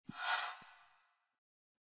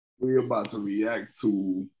We about to react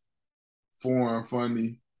to Foreign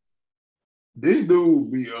Funny. This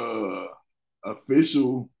dude be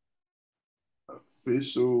official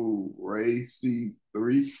Ray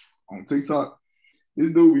C3 on TikTok.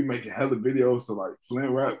 This dude be making hella videos to like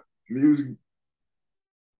Flint rap music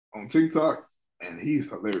on TikTok, and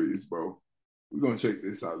he's hilarious, bro. We're gonna check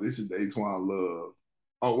this out. This is Daytwan Love.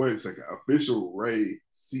 Oh, wait a second. Official Ray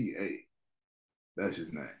CA. That's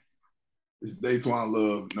his name. It's Daytwan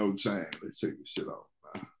Love, no chain. Let's check this shit out,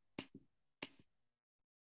 man.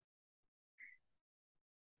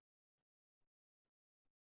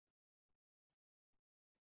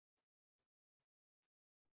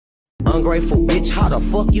 Ungrateful bitch, how the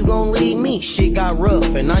fuck you gon' leave me? Shit got rough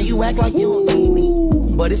and now you act like you don't need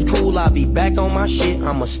me. But it's cool, I'll be back on my shit.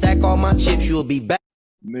 I'ma stack all my chips, you'll be back.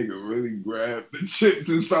 Nigga really grabbed the chips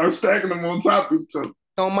and started stacking them on top of each other.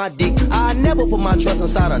 On my dick, I never put my trust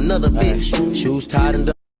inside another bitch. Shoes tied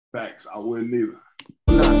and Facts, I wouldn't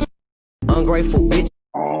either. Ungrateful bitch.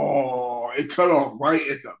 Oh, it cut off right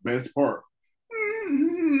at the best part.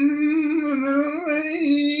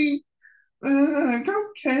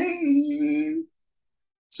 Cocaine,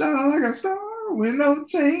 shine like a star with no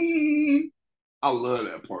chain. I love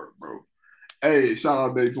that part, bro. Hey, shout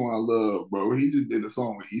out Daytwan Love, bro. He just did a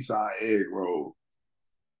song with Eastside Egg Roll.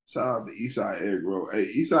 Shout out to Eastside Egg Roll.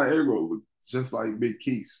 Hey, Eastside Egg Roll looks just like Big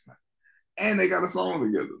Keith, man. And they got a song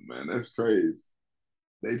together, man. That's crazy.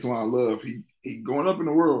 Daytwan Love, he going up in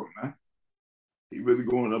the world, man. He really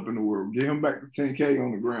going up in the world. Get him back to 10K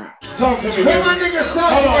on the ground. Talk to me, man. My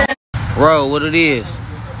nigga, Ro, what it is?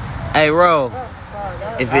 Hey, Ro.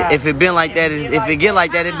 If it been like that, if it get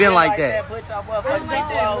like that, it been like that.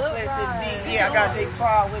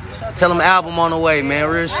 Tell him album on the way, man.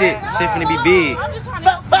 Real shit. Shit finna be big.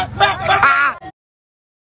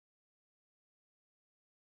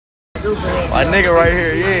 My nigga right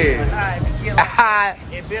here, yeah.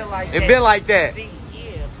 It been like that. Yeah,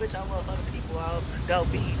 put your motherfucking people out.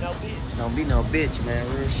 Don't be no bitch. Don't be no bitch, man.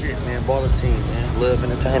 Real shit, man. Baller team, man. Love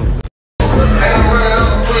entertainment.